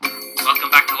Welcome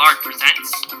back to Lard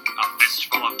Presents A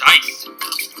Fistful of Dice.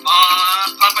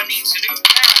 Papa needs a new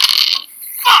pen.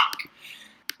 Fuck!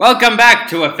 Welcome back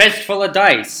to A Fistful of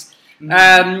Dice.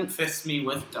 Fist me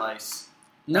with dice.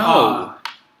 No.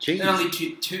 Jeez. It's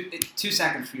only two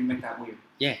seconds for you to make that weird.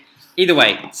 Yeah. Either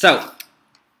way, so,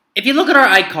 if you look at our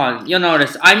icon, you'll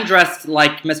notice I'm dressed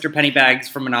like Mr. Pennybags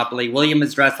from Monopoly. William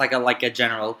is dressed like a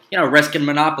general. You know, Risk and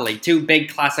Monopoly. Two big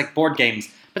classic board games.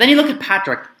 But then you look at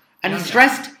Patrick, and he's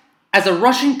dressed as a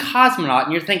Russian cosmonaut,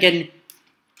 and you're thinking,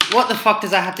 what the fuck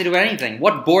does that have to do with anything?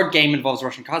 What board game involves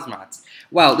Russian cosmonauts?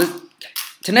 Well,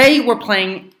 today we're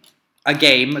playing a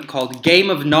game called Game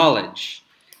of Knowledge.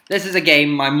 This is a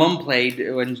game my mum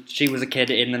played when she was a kid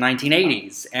in the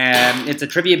 1980s. It's a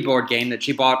trivia board game that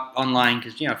she bought online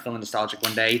because, you know, feeling nostalgic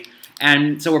one day.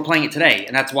 And so we're playing it today,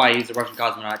 and that's why he's a Russian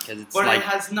cosmonaut, because it's But it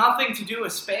has nothing to do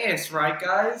with space, right,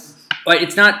 guys? But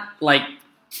it's not like...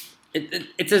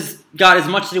 It's got as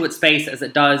much to do with space as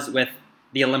it does with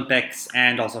the Olympics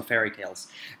and also fairy tales.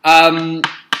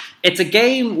 It's a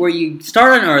game where you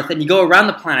start on Earth and you go around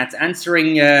the planets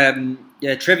answering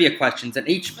trivia questions, and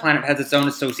each planet has its own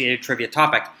associated trivia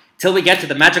topic, till we get to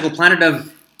the magical planet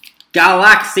of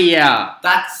Galaxia.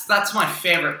 That's my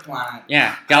favorite planet.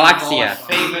 Yeah, Galaxia.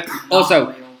 Favorite.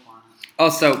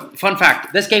 Also, fun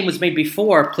fact, this game was made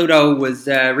before Pluto was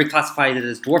reclassified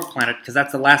as dwarf planet, because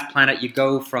that's the last planet you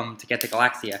go from to get to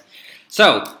Galaxia.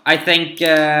 So, I think,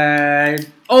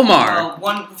 Omar.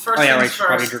 Well, first Right,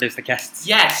 probably introduce the guests.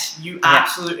 Yes, you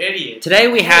absolute idiot. Today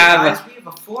we have... Guys, we have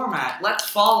a format. Let's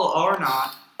follow or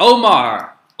not.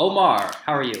 Omar, how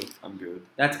are you? I'm good.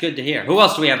 That's good to hear. Who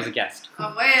else do we have as a guest?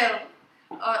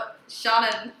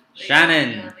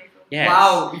 Shannon. Yes.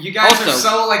 Wow, you guys Also-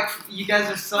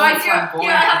 are so flamboyant.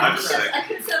 I I'm sick.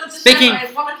 could settle the Speaking- I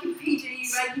want to keep PG,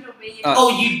 right? You know me.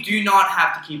 Oh, you do not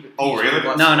have to keep it. Oh, really?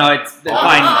 No, it's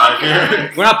fine.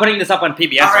 okay. We're not putting this up on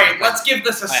PBS. or Alright, anything. let's give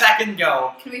this a second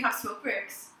go. Can we have smoke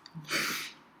breaks?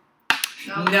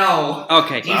 No.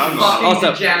 Okay. You I'm fucking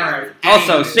Also- degenerate.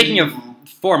 Also, Anyway. speaking of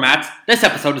formats, this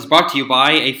episode is brought to you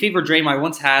by a fever dream I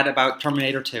once had about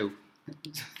Terminator 2.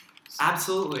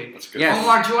 Absolutely. That's good. Yes.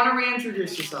 Omar, do you want to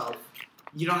reintroduce yourself?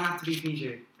 You don't have to be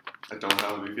PG. I don't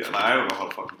have a movie. I don't know how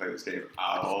to fucking play this game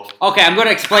at all. Okay, I'm going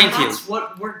to explain to you. That's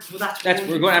what we're.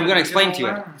 I'm gonna explain to you.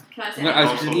 Can I say I was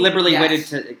Also- deliberately Yes. waited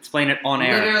to explain it on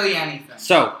air. Literally anything.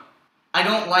 So, I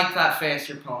don't like that face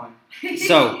you're pulling.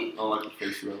 So- I don't like the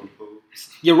face you have on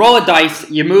you roll a dice,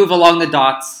 you move along the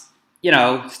dots, you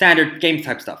know, standard game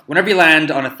type stuff. Whenever you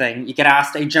land on a thing, you get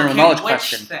asked a general knowledge which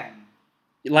question. thing?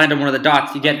 You land on one of the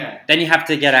dots, Okay. then you have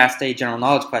to get asked a general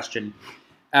knowledge question.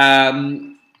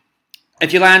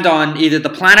 If you land on either the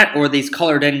planet or these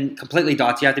colored in completely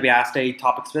dots, you have to be asked a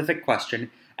topic specific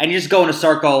question, and you just go in a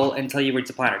circle until you reach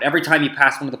the planet. Every time you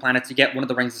pass one of the planets, you get one of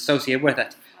the rings associated with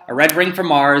it. A red ring for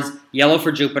Mars, yellow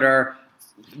for Jupiter,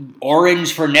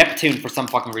 orange for Neptune for some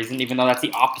fucking reason, even though that's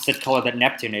the opposite color that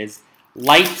Neptune is.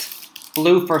 Light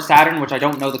blue for Saturn, which I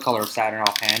don't know the color of Saturn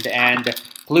offhand, and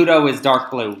Pluto is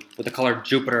dark blue, with the color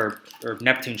Jupiter or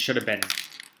Neptune should have been.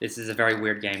 This is a very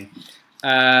weird game.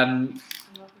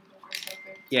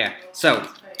 Yeah, so,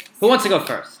 who wants to go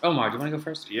first? Omar, do you want to go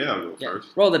first? Yeah, I'll go first.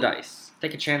 Roll the dice.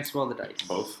 Take a chance, roll the dice.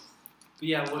 Both?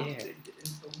 Yeah. Yeah.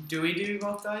 Do we do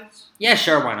both dice? Yeah,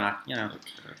 sure, why not? You know,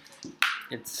 Okay.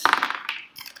 it's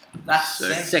That's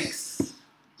Six. 6.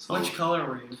 So, Which color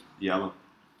were you? yellow.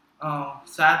 Oh,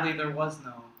 sadly there was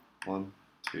no. 1,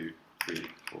 2, 3,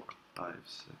 4, 5,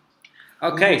 6.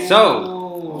 Okay, so,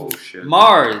 Oh, shit.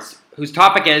 Mars, whose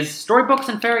topic is storybooks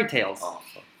and fairy tales. Oh,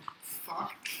 fuck.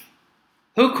 Fuck.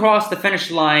 Who crossed the finish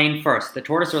line first, the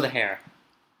tortoise or the hare?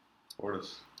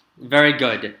 Tortoise. Very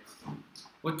good.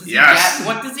 What does Yes! he get?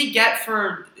 What does he get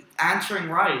for answering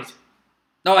right?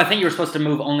 No, I think you were supposed to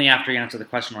move only after you answer the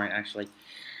question right, actually.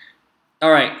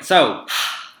 Alright, so,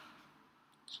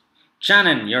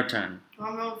 Shannon, your turn.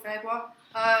 I'm rolling fake one.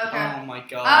 Okay. Oh my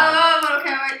god.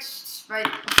 Okay, wait. Shh, right.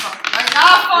 Fuck. Right.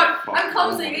 Ah, fuck. I'm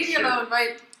clumsy. Oh, Leave me shit. alone.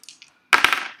 Right.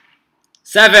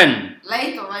 7.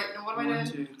 Lethal, right. Now what am I 1,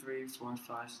 doing? 2, 3, 4,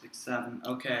 5, 6, 7.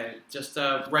 Okay, just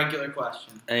a regular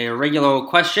question. A regular I'm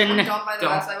question. done by the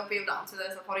Don't. way, so I won't be able to answer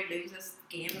this. I'll probably lose this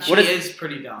game. now. What She is- is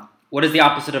pretty dumb. What is the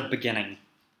opposite of beginning?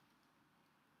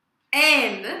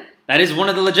 End. That is one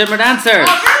of the legitimate answers.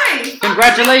 Oh, really?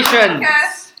 Congratulations. Okay.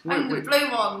 Wait, I'm the wait.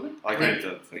 blue one. I need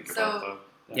to think So- about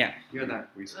that. Yeah. You're there.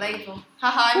 We said- Lethal.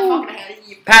 Haha, I'm fucking ahead of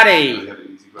you. I Patty, had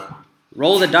an easy one.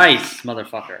 roll the dice,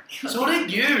 motherfucker. So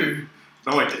did you.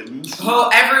 No, I didn't. Oh,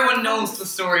 everyone knows the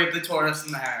story of the tortoise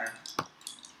and the hare.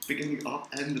 Beginning up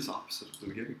end is opposite of the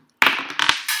beginning.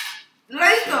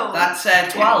 Lethal. That's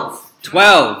 12.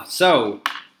 12. So,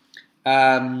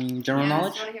 general Yeah,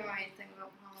 knowledge? just wanna hear my thing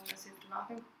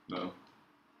No.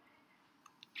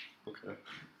 Okay.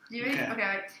 Do you read? Okay.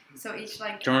 Okay, wait. So each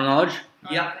like. General knowledge.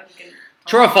 Yeah. Like you can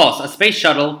True or false? A space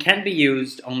shuttle can be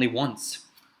used only once.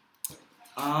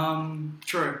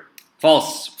 True.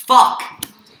 False. Fuck.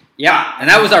 Yeah, and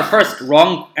that was our first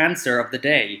wrong answer of the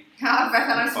day. I bet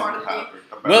I'm smarter than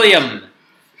you. William,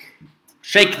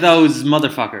 shake those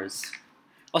motherfuckers.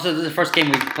 Also, this is the first game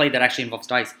we've played that actually involves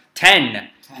dice. 10.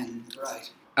 10,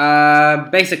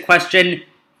 right. Basic question.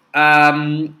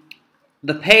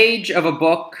 The page of a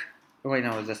book. Oh, wait,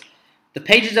 no, what is this? The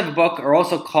pages of a book are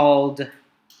also called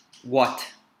what?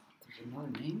 There's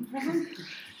another name for them?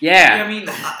 Yeah. I mean,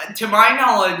 to my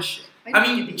knowledge,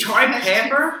 try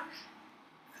paper.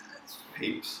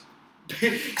 Papes.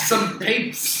 Some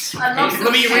papes. I love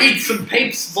Let me some read papes. some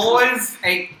papes, boys.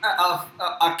 A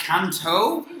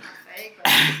canto?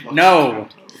 No.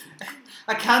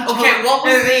 A canto. Okay, what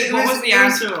was the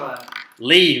answer?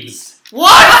 Leaves.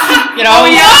 What? You know, Oh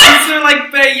yeah, answer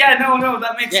like no,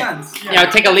 that makes Yeah. sense. You know,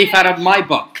 take a leaf out of my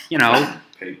book, you know,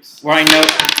 Papes. where I know.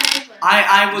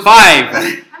 I was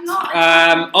 5. I'm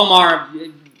not. Omar,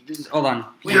 hold on.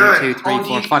 Wait, 1, 2, 3, oh,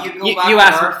 4, you 5. go You back to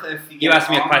asked. Earth if You get asked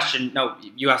me a wrong? question. No,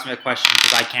 you asked me a question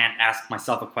because I can't ask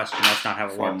myself a question. That's not how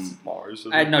it works. From Mars.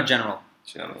 No, general.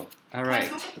 General. All right.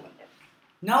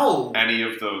 no. Any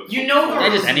of those. You know Yeah,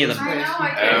 just any of them. I know,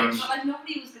 I did, Um, but like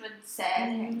nobody was gonna say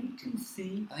anything. You can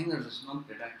see. I think there's a smoke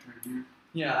detector in here.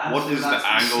 Yeah. What is the that's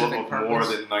angle specific of more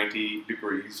purpose. than 90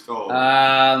 degrees called?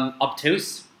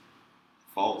 Obtuse.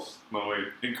 False. No, wait.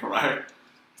 Incorrect.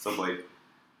 So, like,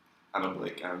 an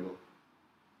oblique angle.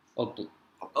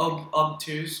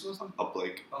 Obtuse was it?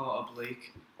 Oblique. Oh,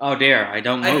 oblique. Oh dear, I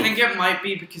don't know. I think it might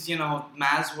be because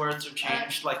Maz words are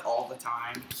changed like all the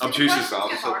time. Obtuse is The the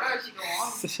questions get opposite. harder as you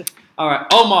go on. All right,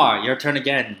 Omar, your turn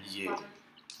again. Yeah.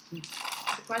 The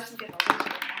questions get harder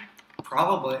as you go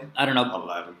Probably. I don't know.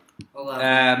 11.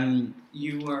 11.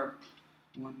 You are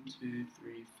 1, 2,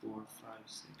 3, 4, 5,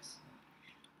 6,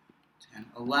 7, 10,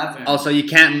 11. Also, you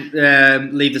can't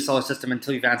leave the solar system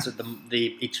until you've answered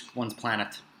the each one's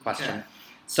planet question. Okay.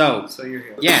 So, So you're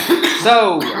here. yeah.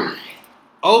 So,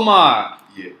 Omar.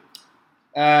 Yeah.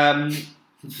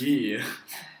 Yeah.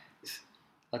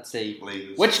 Let's see.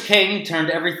 Ladies. Which king turned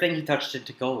everything he touched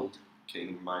into gold?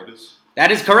 King Midas.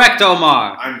 That is correct,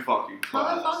 Omar. I'm fucking on.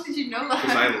 How the fuck class. did you know Because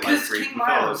that? I like Because Greek King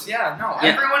Midas. mythology. Yeah, no.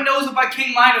 Yeah. Everyone knows about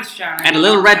King Midas, Shannon. And a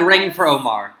little red ring for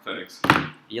Omar. Thanks.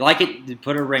 You like it? You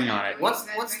put a ring on it. What's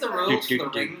the rules Do, for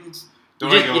do, do. rings?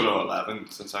 Don't You I just- go to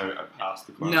 11 since I passed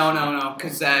the question? No.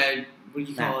 Because, what do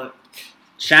you call it?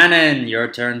 Shannon, your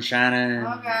turn, Shannon.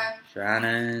 Okay.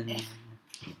 Shannon.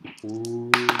 Ooh.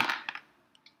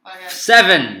 Okay.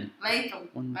 7. Lethal.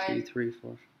 1, Right. 2, 3, 4,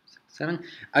 5, 6, 7.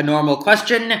 A normal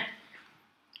question.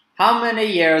 How many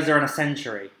years are in a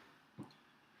century?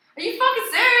 Are you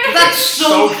fucking serious? That's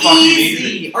so, So fucking easy.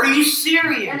 easy. Are you And it's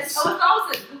serious?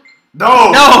 1,000.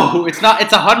 No! No, it's not.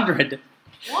 It's 100.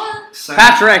 What?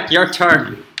 Patrick, your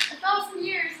turn. 1,000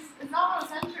 years is not a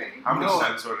century. How many No.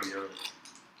 cents are in a euro?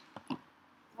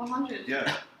 100.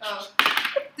 Yeah. Oh.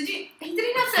 Did you? He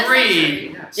didn't have said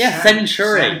 3. century. Yeah,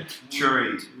 century.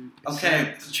 Century. Okay,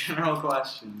 it's a general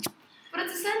question. But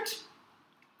it's a cent.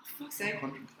 For fuck's sake.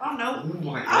 Oh no. Oh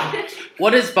my god.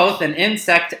 What is both an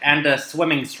insect and a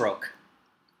swimming stroke?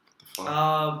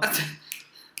 What the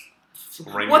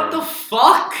fuck? Ring What worm. the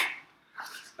fuck?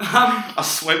 A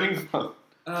swimming one.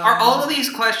 Are all of these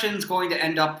questions going to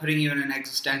end up putting you in an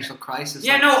existential crisis?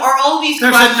 Yeah, Like, no. Are all these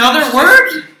There's questions another just-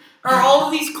 word? Are all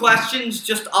of these questions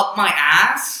just up my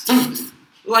ass?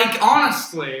 Like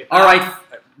honestly. All right.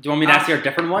 Do you want me to ask you a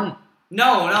different one?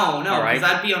 No, All right. because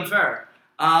that'd be unfair.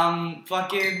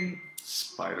 Fucking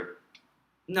Spider.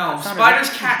 no. That's not Spiders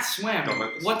a- can't swim. Don't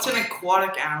let this- What's an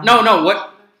aquatic animal? No.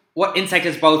 What insect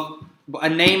is both a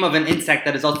name of an insect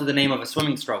that is also the name of a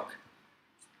swimming stroke?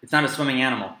 It's not a swimming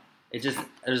animal. It's just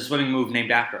there's a swimming move named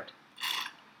after it.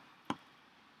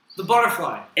 The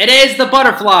butterfly. It is the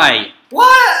butterfly.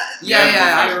 What? Yeah,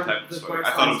 I, I- type of swimming.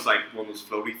 I thought it was like one of those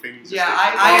floaty things. Yeah, Just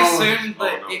I like- assumed Oh,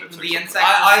 that no, it it's was like the something- insect.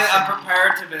 I'm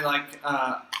prepared to be like,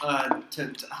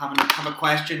 to have a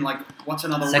question like, what's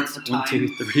another word 6, for 1, time? 2,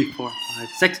 3, 4, 5,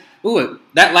 6. Ooh,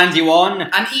 that lands you on.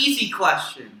 An easy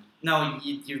question. No,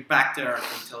 you're back to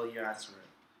earth until you answer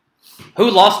it. Who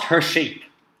lost her sheep?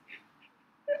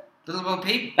 Little Bo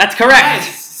Peep? That's correct.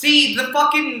 Yes. See, the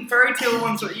fucking fairy tale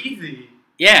ones are easy.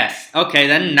 Yes. Okay,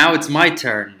 then now it's my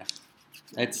turn.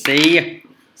 Let's see.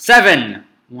 7.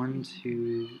 1,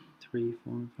 2, 3,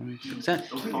 4, 5, 6, 7.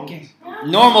 Those phones. Okay.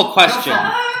 Normal question.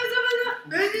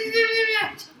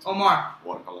 Omar,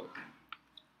 What color?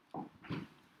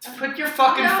 put your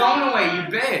fucking phone away, you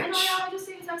bitch. I just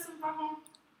seen a text from home.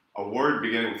 A word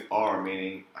beginning with R,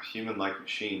 meaning a human-like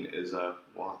machine, is a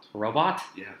what? Robot?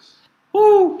 Yes.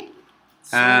 Woo!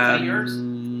 So, yours?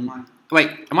 Mine. Wait,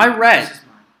 am I red? This is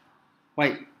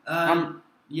mine. Wait.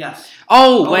 Yes.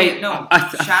 Oh, Oh, wait. no. I-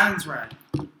 Shannon's red.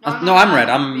 no, I'm red.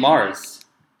 I'm Mars.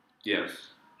 Yes.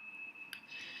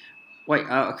 Wait,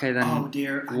 okay then. Oh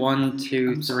dear. 1, 2,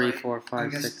 I'm 3, sorry. 4, I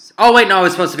 5, guess- 6. Oh, wait, no, I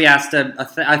was supposed to be asked.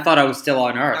 I thought I was still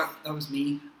on Earth. That was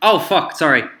me. Oh, fuck,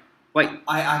 sorry. Wait,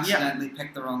 I accidentally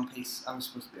picked the wrong piece. I was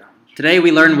supposed to be orange. today we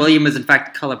learned William is in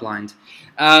fact colorblind.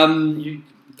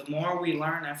 The more we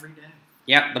learn every day.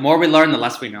 Yeah, the more we learn, the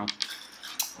less we know.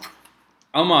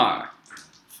 Omar.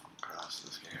 Cross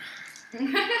this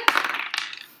game.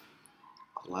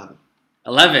 11.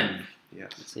 11. Yes.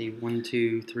 Let's see, 1,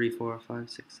 2, 3, 4, 5,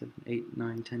 6, 7, 8,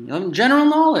 9, 10, 11. General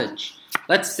knowledge.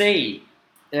 Let's see.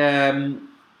 The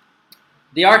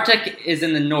Arctic is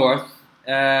in the north.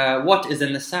 What is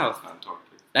in the south?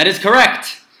 Antarctic. That is correct.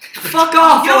 Fuck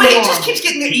off! Yo, he Omar. just keeps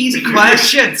getting the easy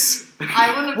questions. I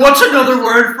wouldn't have What's gone another for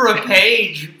word for a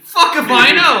page? Fuck if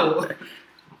I know!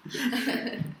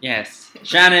 it. Yes.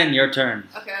 Shannon, your turn.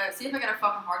 Okay, see if I get a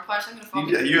fucking hard question. I'm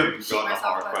gonna fucking You haven't shoot gotten a myself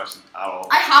hard with- question at all.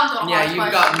 I have done Yeah, hard you've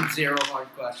questions. gotten 0 hard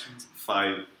questions.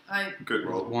 5. I, Good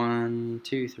roll. 1,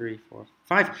 2, 3, 4,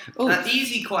 5. Oh, An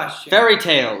easy question. fairy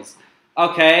tales.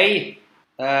 Okay.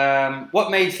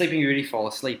 What made Sleeping Beauty fall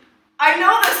asleep? I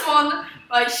know this one.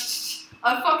 Like,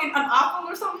 a fucking an apple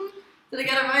or something. Did I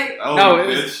get it right? Oh, No, it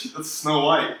bitch. That's Snow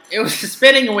White. It was a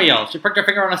spinning wheel. She pricked her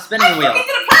finger on a spinning I wheel. fucking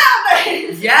did a plan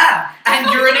on this. Yeah, and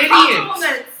I you're an fucking did a plan idiot. on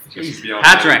this. Just be honest,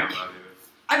 Patrick. I don't know about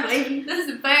I'm lame. This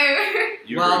isn't fair.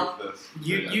 You Well, rigged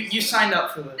this. You signed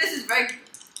up for this. This is rigged.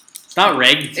 It's not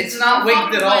rigged. It's not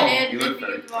wigged at My all. head, You maybe look you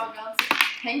very have the wrong answer.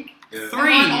 Pink. Yeah. 3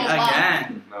 Oh,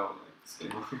 again. No, like,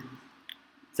 same.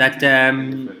 Is that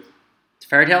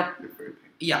fairy tale? You're very pink.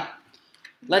 Yeah.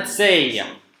 Let's see.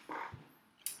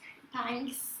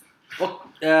 Thanks. What,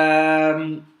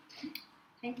 Thank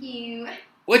you.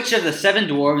 which of the 7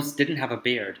 dwarves didn't have a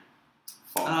beard?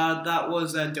 Fall. That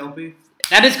was Dopey.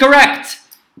 That is correct.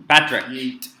 Patrick.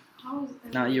 Yeet. How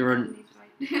is No, you were-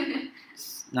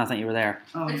 Nothing. You were there.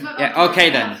 Oh, It's yeah. not Yeah. up to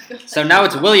Okay us. then. So now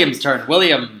it's William's turn.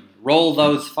 William, roll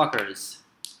those fuckers.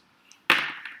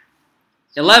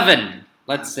 11.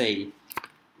 Let's see.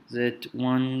 Is it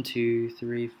 1, 2,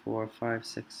 3, 4, 5,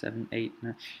 6, 7, 8,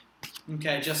 9?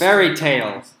 Okay, just Fairy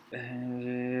tale.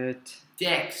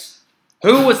 Dicks.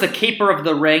 Who was the keeper of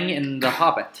the ring in The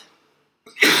Hobbit?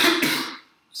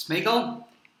 Smeagol?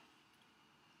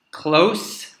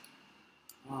 Close.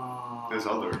 There's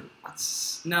other.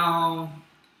 No,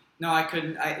 I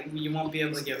couldn't. You won't be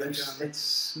able to give it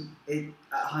to him.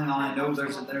 Hang on, I know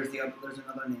there's another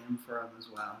name for him as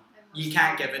well. You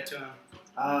can't give it to him.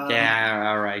 Yeah.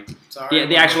 All right. Sorry.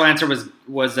 The actual answer was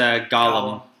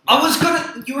Gollum. I was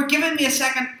gonna. You were giving me a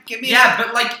second. Give me. Yeah,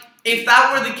 but like, if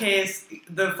that were the case,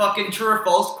 the fucking true or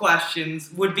false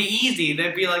questions would be easy.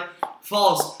 They'd be like,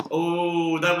 false.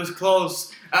 Oh, that was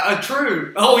close.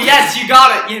 True. Oh yes, you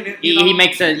got it.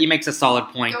 He makes a solid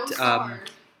point. Go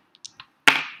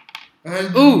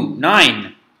forward. Ooh,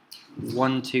 9.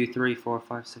 1, 2, 3, 4,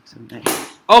 5, 6, 7, 8.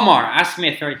 Omar, ask me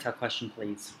a fairy tale question,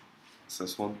 please. What's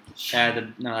this one?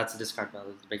 No, that's a discard pile.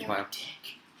 That's a big pile.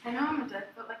 I know I'm a dick,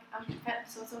 but like I'm fit,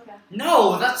 so it's okay.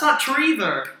 No, that's not true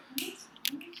either.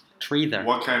 Tree there.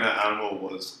 What kind of animal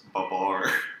was Babar?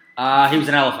 He was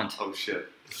an elephant. Oh shit.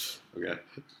 Okay.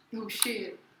 Oh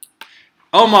shit.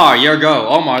 Omar, your go.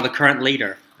 Omar, the current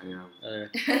leader. I am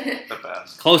That's the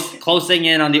best. Closing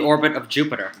in on the orbit of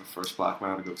Jupiter. I'm the first black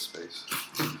man to go to space.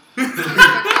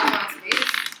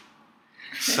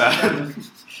 7.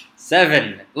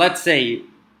 7. Let's see.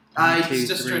 One, two, It's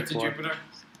just three, straight to four. Jupiter.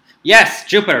 Yes,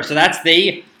 Jupiter. So that's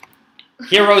the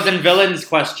heroes and villains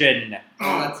question.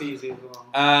 Oh, that's easy as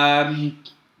well.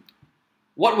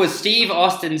 What was Steve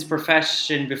Austin's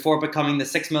profession before becoming the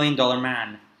 $6 Million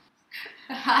Man?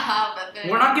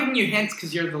 We're not giving you hints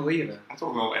because you're the leader. I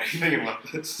don't know anything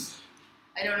about this.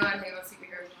 I don't know anything about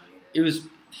superheroes either. It was.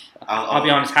 I'll be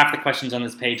honest. Half the questions on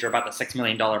this page are about the $6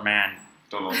 Million Man.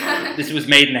 Don't know about it. This was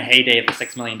made in the heyday of the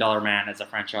 $6 Million Man as a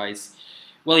franchise.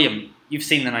 William, you've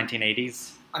seen the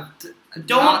 1980s.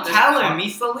 Don't Not this tell part. him.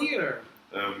 He's the leader.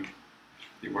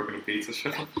 You work in a pizza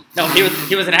shop? No, he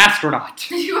was an astronaut.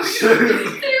 You were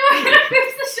gonna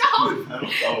fix the shop. I don't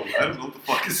know. I don't know what the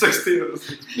fuck is 16 of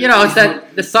this. You know, it's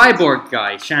the cyborg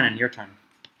guy. Shannon, your turn.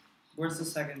 Where's the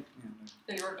second?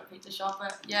 Did you work at a pizza shop?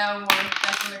 Yeah, we were,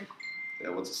 definitely. Yeah,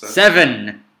 what's the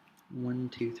 7. 1,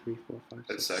 2, 3, 4, 5, It's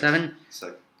 6, six. 7.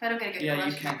 Second. I don't get a good Yeah, you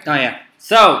question. can't. Oh yeah.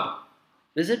 So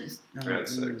Is it? No, Yeah,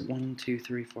 it's 6. 1, 2,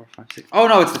 3, 4, 5, 6. Oh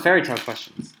no, it's the fairy tale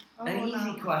questions. Oh, An easy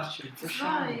no. question for It's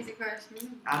not an sure. easy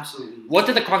question. Absolutely. What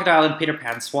did the crocodile in Peter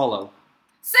Pan swallow?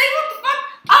 Say what the fuck?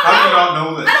 How do you I not know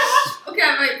don't know. this? I don't watch.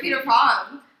 Okay, wait, Peter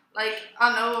Pan. Like,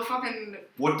 I know a fucking.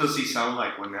 What does he sound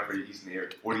like whenever he's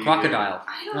near? What do you Crocodile.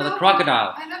 I don't No, know. the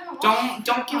crocodile. I never watched. Don't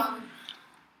give- Peter Pan.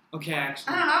 Okay,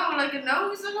 actually. I don't know, like a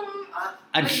nose or something.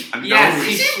 And Like, hear? Yes, you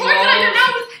he see, pointed at your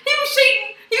swallowed. nose. He was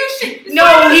cheating. He was cheating.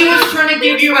 No, he was trying to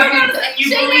give you a hint and you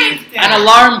Cheating. believed him. an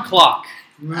alarm clock.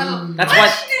 That's Why why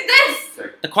did you do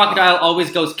this? the crocodile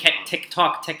always goes tick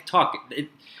tock, tick tock.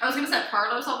 I was gonna say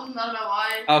Pearl or something. I don't know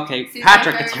why. Okay, Seems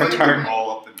Patrick, like it's very your Put turn. them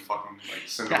all up in fucking like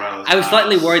Cinderella's I was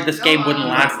slightly pants. worried this game wouldn't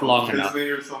No. last long enough. Disney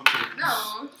or something.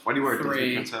 No, Why do you wear a 3.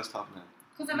 Disney princess top now?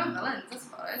 because I love villains. That's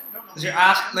about it. I don't know. Because you're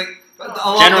asking, like, a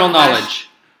lot General of the questions-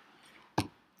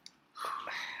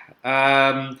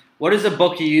 knowledge. What is a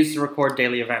book you use to record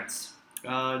daily events?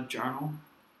 Journal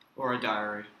or a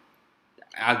diary.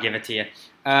 I'll give it to you.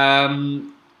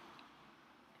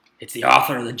 It's the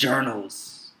author of the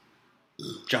journals,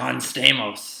 John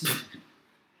Stamos.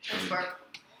 That's work.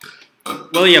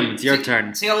 William, it's your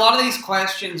turn. See, a lot of these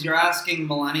questions you're asking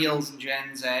millennials and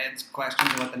Gen Z's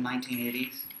questions about the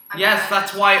 1980s. Yes,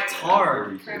 that's why it's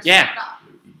hard. Yeah.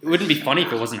 It wouldn't be funny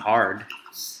if it wasn't hard.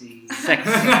 See, 6.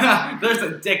 There's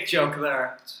a dick joke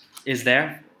there. Is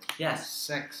there? Yes.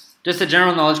 6. Just a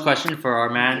general knowledge question for our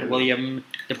man, William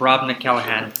Dubrovnik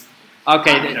Callahan.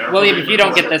 Okay, William, if you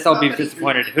don't get this, I'll be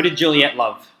disappointed. Who did Juliet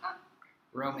love?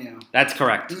 Romeo. That's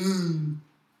correct.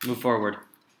 Move forward.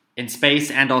 In space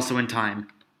and also in time.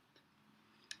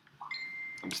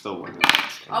 I'm still winning.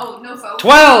 Oh, no phone.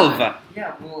 12!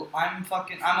 Yeah, well, I'm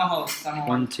a host. I'm a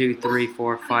 1, 2, 3,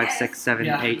 4, 5, 6, 7,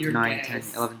 Yeah, 8, you're 9, gay. 10,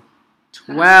 11,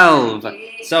 12.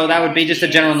 So that would be just a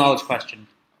general knowledge question.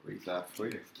 Read that for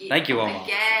you. Thank you, Omar.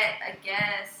 I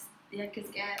guess. Yeah, because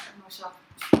I'm not sure.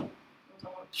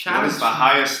 What is the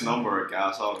highest number a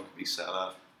gas oven can be set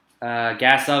at?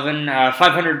 Gas oven,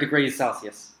 500 degrees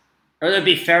Celsius. Or it would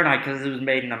be Fahrenheit because it was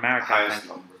made in America. I Highest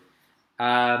think.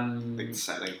 number. Big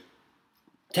setting.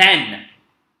 10.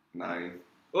 9.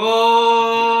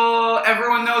 Oh,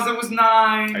 everyone knows it was 9.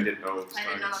 I didn't know it was I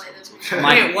didn't 9. know so either. it's okay.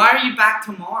 My- Wait, why are you back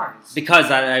to Mars?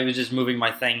 Because I was just moving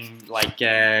my thing like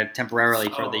temporarily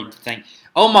for Oh. the thing.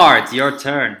 Omar, it's your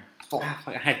turn. Ah,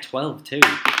 fuck, I had 12 too.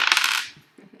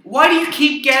 Why do you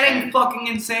keep getting 10. fucking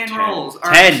insane 10. rolls? 10.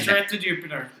 Alright, straight to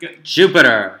Jupiter. Good.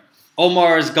 Jupiter.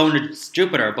 Omar is going to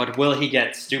Jupiter, but will he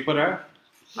get stupider?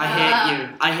 I hate you.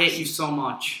 I hate you so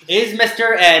much. Is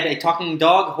Mr. Ed a talking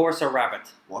dog, horse, or rabbit?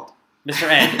 What? Mr.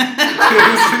 Ed.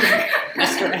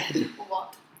 Mr. Ed.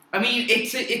 What? I mean,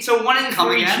 it's a 1 in Come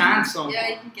 3 again? chance. So Yeah,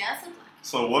 you can guess it.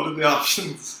 So what are the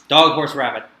options? Dog, horse,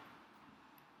 rabbit.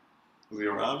 Was he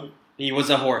a rabbit? He was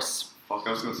a horse. Fuck,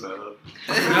 I was gonna say that.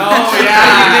 No,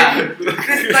 yeah.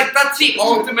 Because, like, that's the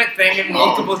ultimate thing in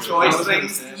multiple choice I was gonna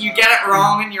things. say You that. get it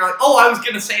wrong and you're like, oh, I was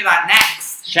gonna say that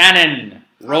next. Shannon,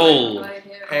 roll.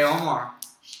 Hey, Omar.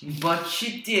 But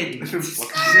you didn't.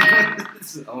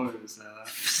 Oh, it was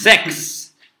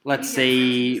 6. Let's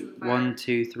see. 1,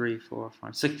 2, 3, 4,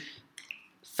 5, 6.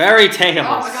 Fairy tales.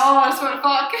 Oh my god, I swear to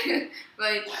fuck.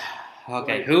 Wait.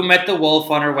 Okay, who met the wolf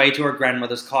on her way to her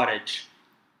grandmother's cottage?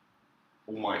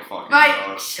 Oh my fucking Right.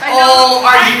 god. Oh,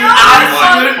 are you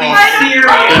absolutely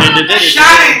serious?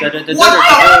 Shannon,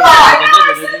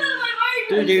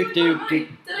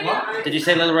 what Did you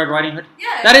say Little Red Riding Hood?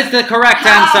 Yeah. That is the correct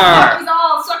Ah, answer. he's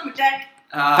all suck my dick.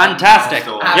 Fantastic.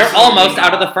 no, You're absolutely almost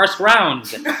out of not. the first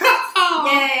round. Yay.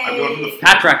 I'm going for the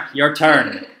Patrick, your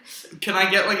turn. Can I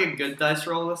get like a good dice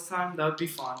roll this time? That would be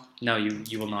fun. No,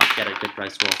 you will not get a good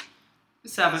dice roll.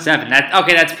 7. 7.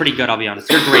 That's pretty good, I'll be honest.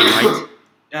 You're green, right?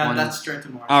 Yeah, One. that's straight to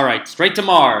Mars. Alright, straight to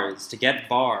Mars to get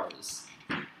bars.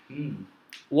 Mm.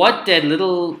 What did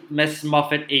Little Miss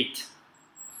Muffet eat?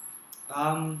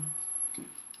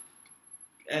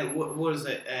 What is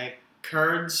it?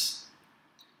 Curds,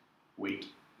 Wheat.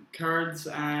 curds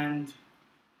and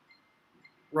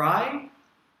rye.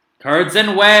 Curds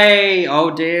and whey!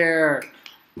 Oh dear.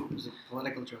 There's a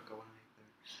political joke going on there.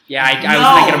 Yeah, I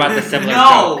was thinking about the similar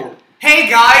joke. Hey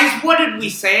guys, what did we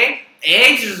say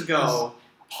ages ago?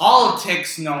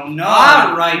 Politics, no.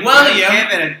 All right, William.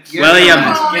 William.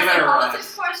 Oh, Give is it there a rest.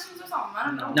 politics questions or something? I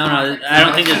don't know. No, I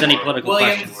don't think there's any political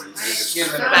William. questions. Give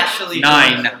it a Especially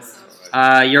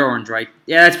 9. You're orange, right?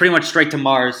 Yeah, that's pretty much straight to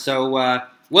Mars. So,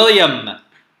 William.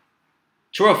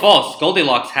 True or false?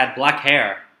 Goldilocks had black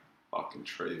hair. Fucking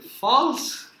true.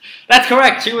 False. That's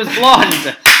correct. She was blonde.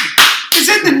 It's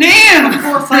in the name. Of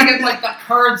course, I get like the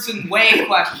curds and whey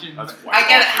question. That's I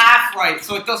get it half right,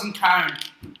 so it doesn't count.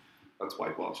 That's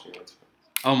whitewashing. That's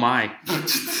Oh my.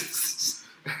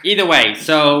 Either way,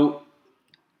 so...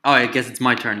 Oh, I guess it's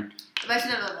my turn. I bet you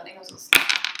never know wedding houses.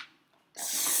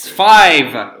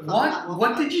 5.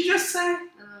 What did you just say? I don't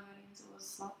know weddings it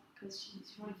was not because she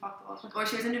really fucked the last one. Or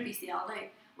she was in a bestiality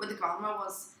where the grandma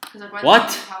was because her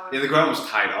What? Yeah, the ground was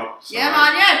tied up. So Yeah,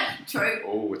 man. Yeah, true.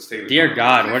 Oh, it's taking. Dear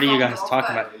God, what are you guys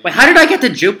talking about? Wait, how did I get to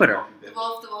Jupiter? The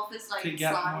wolf is like To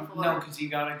get slime for no, because you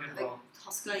got a good like roll.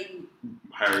 Tuscany.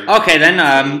 Harry. Okay, then,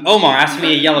 Omar, ask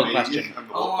me a yellow question.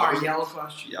 Omar, yellow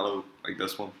question. Yellow, like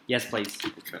this one. Yes, please.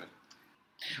 Okay.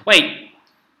 Wait,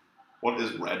 What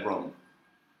is red rum?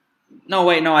 no,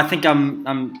 wait, no, I think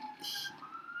I'm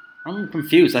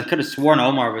confused. I could have sworn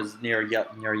Omar was near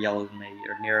yellow than me,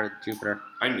 or near Jupiter.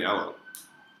 I'm yellow.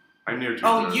 I'm near Jupiter.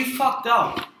 Oh, you fucked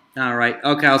up. Alright,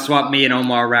 okay, I'll swap me and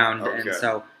Omar around, and Okay.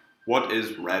 so... What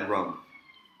is red rum?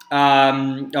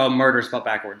 Murder spelled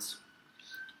backwards.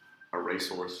 A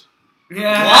racehorse. Yeah.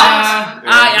 Yeah.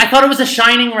 I thought it was a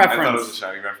Shining I thought it was a reference.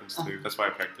 Shining reference too. That's why I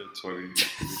picked it. So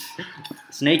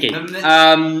Sneaky.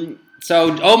 The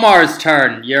So Omar's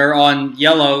turn. You're on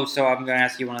yellow, so I'm going to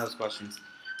ask you one of those questions.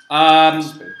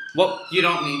 What You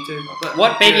don't need to. But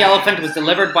what baby elephant was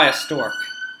delivered by a stork?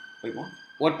 Wait, what?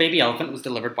 What baby elephant was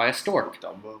delivered by a stork?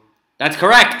 Dumbo. That's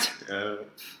correct.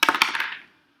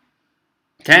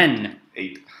 10.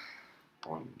 8.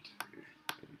 1, 2,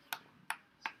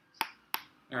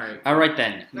 3. All right. All right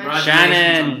then. Congratulations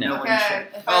Shannon. on no one Okay.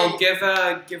 shit. If Oh, I-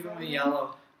 give him a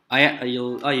yellow.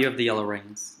 You have the yellow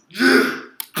rings.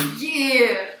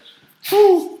 Yeah. He's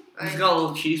Right. got a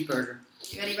little cheeseburger.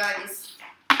 You ready, buddies?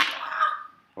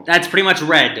 That's pretty much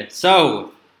red.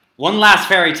 So, one last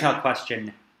fairy tale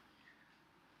question.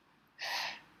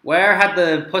 Where had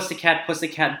the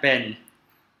pussycat been?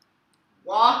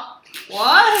 What?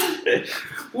 What?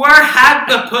 Where had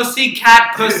the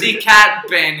pussycat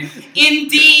been?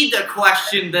 Indeed, a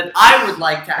question that I would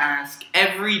like to ask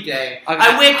every day. Okay.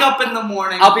 I wake up in the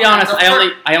morning. I'll be honest, and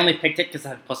the I only picked it because it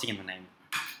had pussy in the name.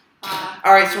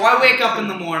 Alright, so I wake up in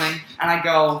the morning and I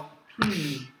go,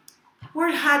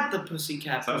 where had the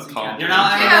pussycat? That's Tom You're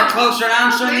not Jones. anywhere closer to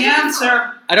answering the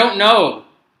answer. I don't know.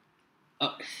 Do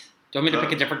you want me to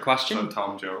pick a different So question?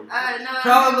 Tom Jones. No.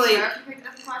 Probably- I have to pick a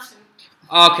different question.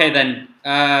 Okay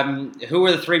then. Who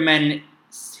were the 3 men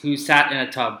who sat in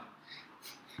a tub?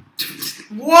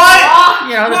 What?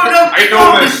 You know, the- I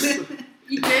know this.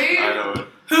 You do? I know it.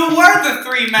 Who were the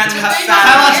 3 men that Tell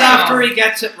sat? us after he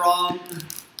gets it wrong.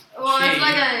 Well, it's Shame.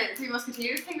 like a Three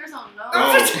Musketeers thing or something, no?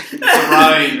 Oh, it's a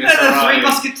rhyme. It's a the 3 rhyme.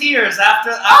 Musketeers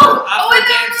after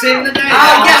I saving the day.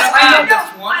 Oh, yes, I know I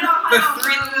this one. know. The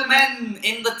 3 men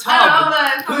in the I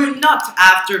tub know who nut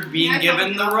after being Yeah, I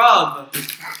given know. the rub.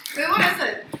 Wait, what is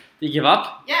it? You give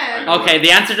up? Yeah. Okay,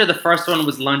 the answer to the first one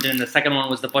was London, and the second one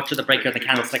was the butcher, the breaker, the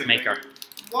candlestick maker.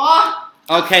 What?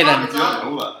 Okay then. You don't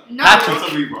know that. No. Patrick.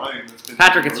 That's a wee rhyme.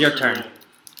 Patrick, it's your turn.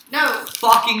 No.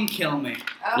 Fucking kill me.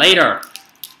 Later.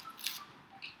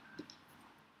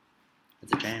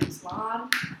 It's a chance.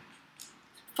 Slod.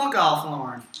 Fuck off,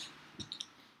 Lauren.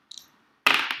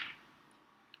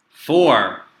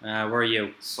 4. Where are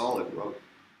you? Solid rub.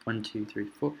 1, 2, 3,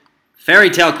 4. Fairy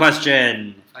tale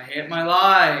question. I hate my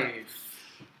life.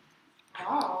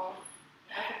 Oh.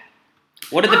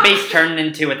 What did the beast turn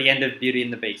into at the end of Beauty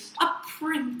and the Beast? A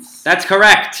prince. That's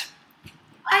correct.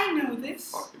 I know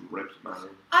this. Fucking ripped, man.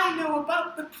 I know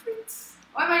about the prince.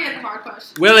 Why am I getting hard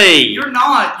questions? Willie. You're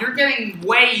not. You're getting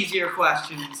way easier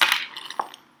questions.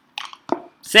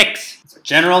 6.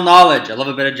 General knowledge. I love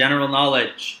a bit of general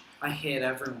knowledge. I hate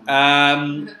everyone.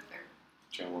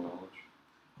 General knowledge.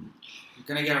 You're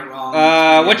gonna get it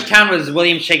wrong. Which town was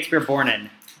William Shakespeare born in?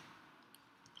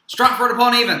 Stratford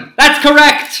upon Avon. That's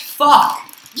correct. Fuck.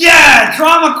 Yeah,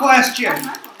 drama question.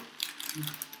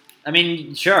 I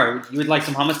mean, sure. You would like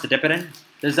some hummus to dip it in?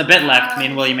 There's a bit left. Me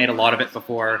and William made a lot of it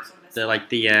before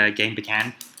the game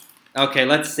began. Okay,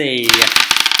 let's see.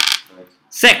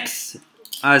 6.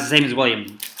 It's the same as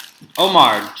William.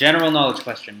 Omar, general knowledge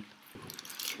question.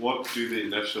 What do the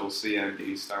initial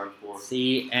CND stand for?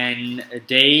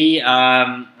 CND.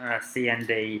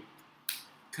 CND.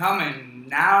 Coming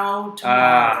now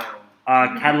tomorrow.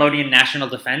 Catalonian National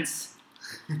Defense.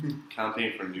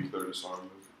 Campaign for nuclear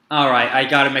disarmament. Alright, I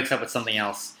got it mixed up with something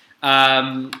else.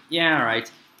 Yeah,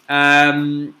 alright.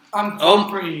 I'm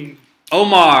hungry.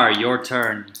 Omar, your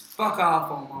turn. Fuck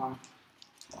off, Omar.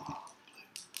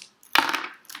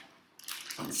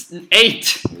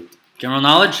 8. General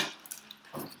knowledge.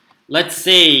 Let's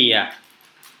see.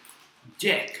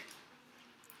 Dick.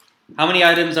 How many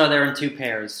items are there in 2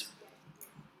 pairs?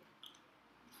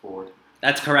 4.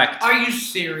 That's correct. Are you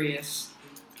serious?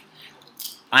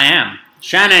 I am.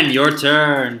 Shannon, your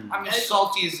turn. I'm as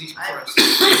salty as these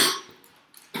crisps.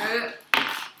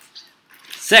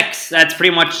 6. That's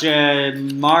pretty much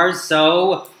Mars.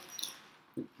 So,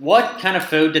 what kind of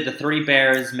food did the 3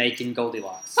 bears make in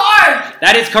Goldilocks? Sarge!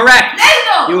 That is correct.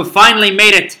 Lego! You finally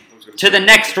made it to the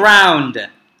next round.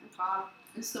 God,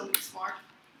 it's so smart.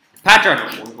 Patrick,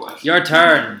 One question. your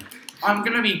turn. I'm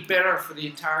gonna be bitter for the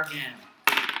entire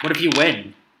game. What if you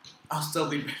win? I'll still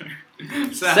be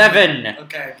bitter. 7.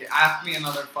 Okay, ask me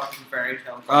another fucking fairy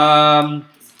tale.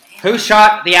 Who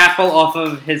shot the apple off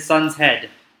of his son's head?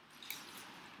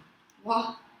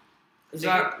 What? Is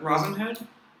that Robin Hood?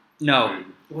 No.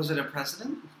 Was it a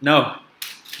president? No. Do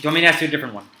you want me to ask you a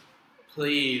different one?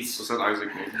 Please. Was that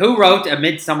Isaac Newton? Who wrote A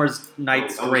Midsummer's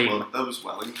Night's Oh, Dream? that was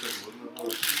Wellington,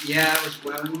 wasn't it? Yeah, it was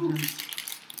Wellington.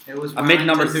 It was A mid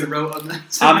number Wellington who th- wrote on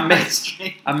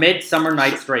the A Midsummer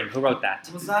Night's Dream. Who wrote that?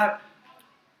 Was that?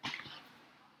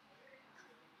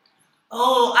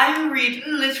 Oh, I read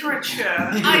literature.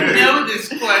 I know this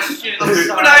question,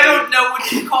 but I don't know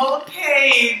what you call a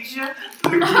page.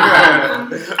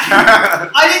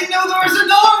 I didn't know there was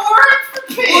another word for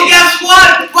pig. Well, guess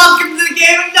what? Welcome to the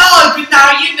game of knowledge, and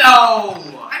now you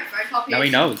know. I'm very happy. Now he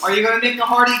knows. Are you gonna make a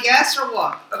hearty guess or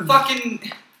what?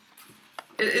 Fucking.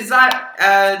 Is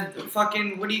that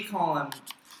fucking? What do you call him?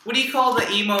 What do you call the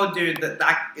emo dude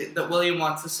that William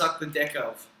wants to suck the dick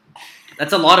of?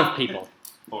 That's a lot of people.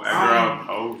 Oh, Edgar Allan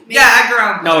Poe. Yeah, Edgar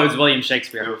Allan Poe. No, it was William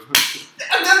Shakespeare. The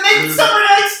Midsummer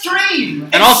Night's Dream.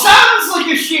 And It also- sounds like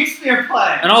a Shakespeare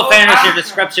play. In all Oh, fairness, your after.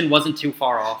 description wasn't too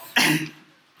far off.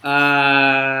 Oh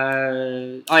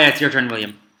yeah, it's your turn,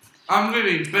 William. I'm gonna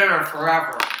be bitter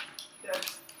forever.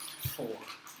 4.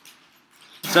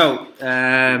 So,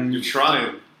 You're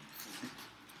trying.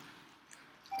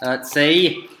 let's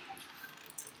see.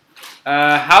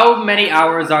 How many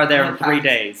hours are there in 3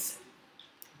 days?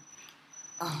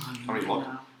 Oh, I mean, what?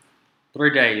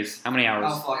 3 days. How many hours?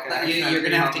 Oh, fuck it. You're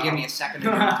gonna have to give me a second to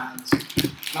get mine.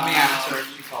 Let me answer.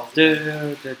 She calls. Du-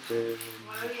 du- du- dun-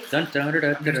 dun- dun-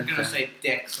 dun- I'm dun- just dun- gonna dun. say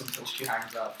dicks until she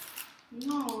hangs up.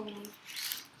 No.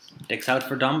 Dicks out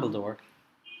for Dumbledore.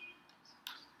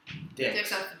 Dicks.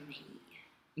 Except for me.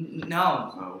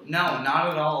 No, No. not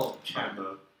at all.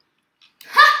 Kinda.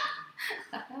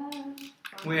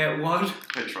 Wait, what?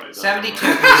 I tried that. 72.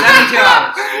 72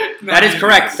 hours. That is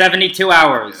correct. 72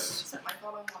 hours. Except my God,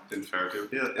 I want. Didn't fair to.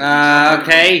 Yeah.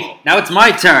 Okay. Now it's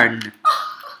my turn.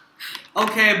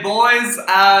 Okay, boys.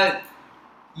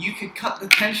 You could cut the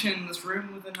tension in this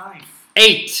room with a knife.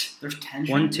 8. There's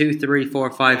tension. 1, 2, 3,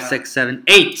 4, 5, 6, 7,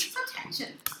 8. It's not tension.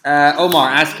 Omar,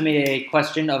 ask me a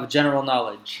question of general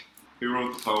knowledge. Who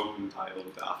wrote the poem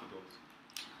entitled Daffodils?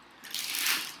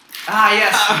 Ah,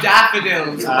 yes,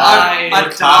 daffodils. Uh, by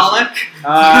Dalek.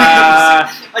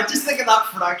 Uh, I just think of that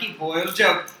Frankie Boyle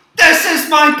joke. This is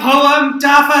my poem,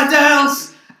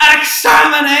 Daffodils.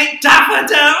 Exterminate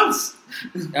daffodils.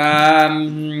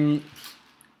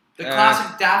 The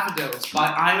classic daffodils by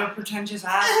I'm a pretentious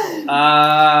asshole.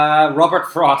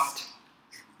 Robert Frost.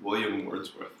 William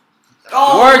Wordsworth.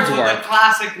 Oh, Wordsworth. the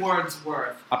classic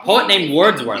Wordsworth. A poet named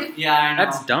Wordsworth. Yeah, I know.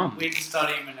 That's dumb. We had to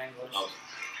study him in English. Oh.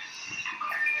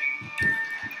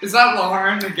 Is that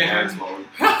Lauren Yeah, again? it's long.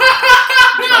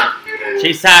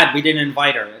 She's sad we didn't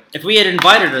invite her. If we had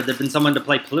invited her, there'd been someone to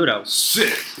play Pluto.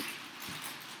 Sick.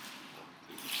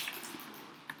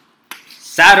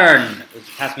 Saturn. Would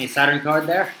you pass me a Saturn card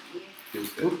there?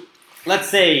 Let's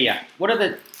see. What are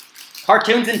the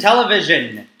cartoons and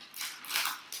television?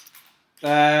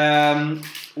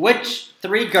 Which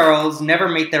 3 girls never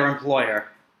meet their employer?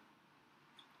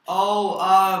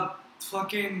 Oh,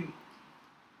 fucking.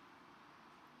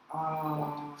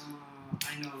 I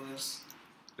know this.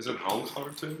 Is it Home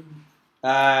Cartoon?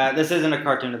 This isn't a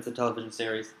cartoon, it's a television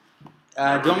series. Do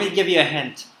you want me to give you a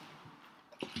hint?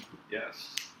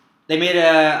 Yes. They made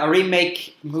a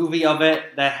remake movie of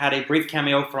it that had a brief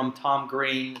cameo from Tom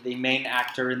Green, the main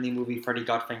actor in the movie Freddy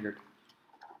Got Fingered.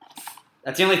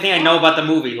 That's the only thing I know about the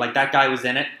movie. Like, that guy was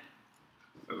in it.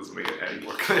 That doesn't make it any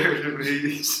more clear to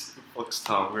me. Fuck's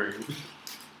Tom Green.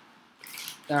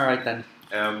 Alright then.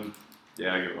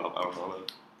 Yeah, I give up. I don't know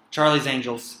that. Charlie's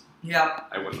Angels. Yep.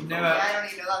 I wouldn't No, know Yeah, that. I don't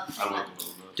even know that. I wouldn't know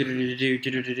that.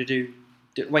 Do-do-do-do-do-do-do-do.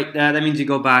 Wait, that means you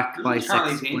go back by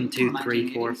Charlie's 6. Angels 1, 2, from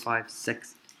 3, 4, 1980s. 5,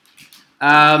 6.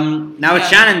 Now it's Yeah,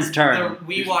 Shannon's turn.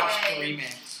 We watched the Yay.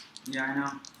 remakes. Yeah, I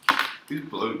know. Who's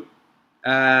blue?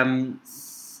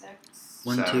 6.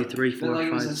 1, 2, 3, 4, Like,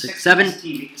 it was 5, a 6, 60s 7.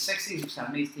 TV, 60s or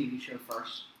 70s TV show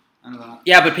first. I know that.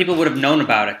 Yeah, but people would have known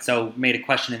about it, so made a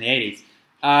question in the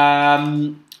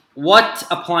 80s. What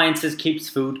appliances keeps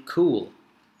food cool?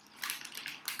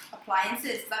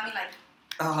 Appliances. Does that mean like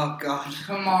Oh god.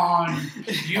 Come on.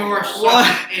 You are such What?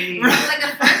 an idiot. like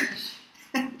a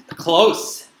fridge?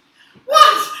 Close.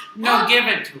 What? No, give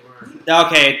it to her.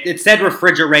 Okay, it said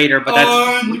refrigerator, but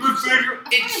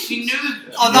that's She knew.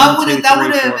 Oh, that One, would two, that three,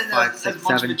 would have four, been five, as six,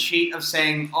 much of seven. a cheat of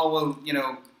saying, oh well,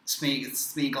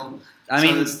 Smeagol. I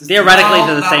mean, So theoretically Oh,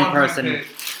 they're the that same one person, okay.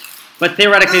 but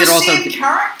theoretically They're they're the also same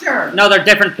character. no, they're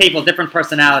different people, different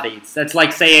personalities. That's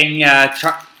like saying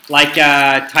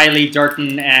Tylee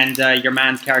Durden and your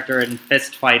man's character in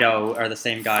Fist Fight-O are the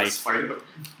same guy. Fist fight.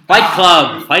 Fight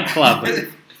Club, Fight Club.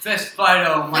 Fist fight,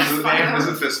 oh my Fist favorite. fight. There's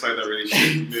a fist fight that really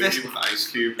shitty movie Fist- with Ice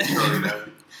Cube and Charlie Day.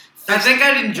 I think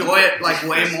I'd enjoy it like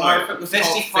way Fist more fight. if it was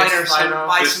Fisty called fighter, Fist Fight. so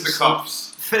buy Fist some the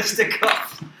cuffs.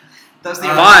 fisticuffs. That's the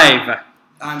Five.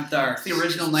 I'm there. That's the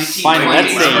original 1920s Fine,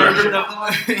 let's version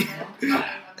of the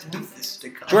movie.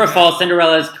 Fisticuffs. True or false?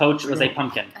 Cinderella's coach was a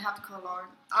pumpkin. I have to call Lauren.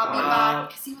 I'll be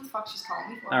back. See what the fuck she's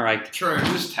calling me for. All right. True.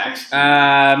 Just text.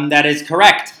 That is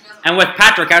correct. And with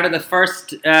Patrick out of the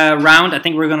first round, I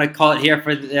think we're going to call it here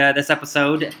for this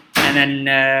episode. And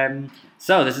then,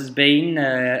 so this has been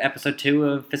episode 2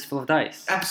 of Fistful of Dice.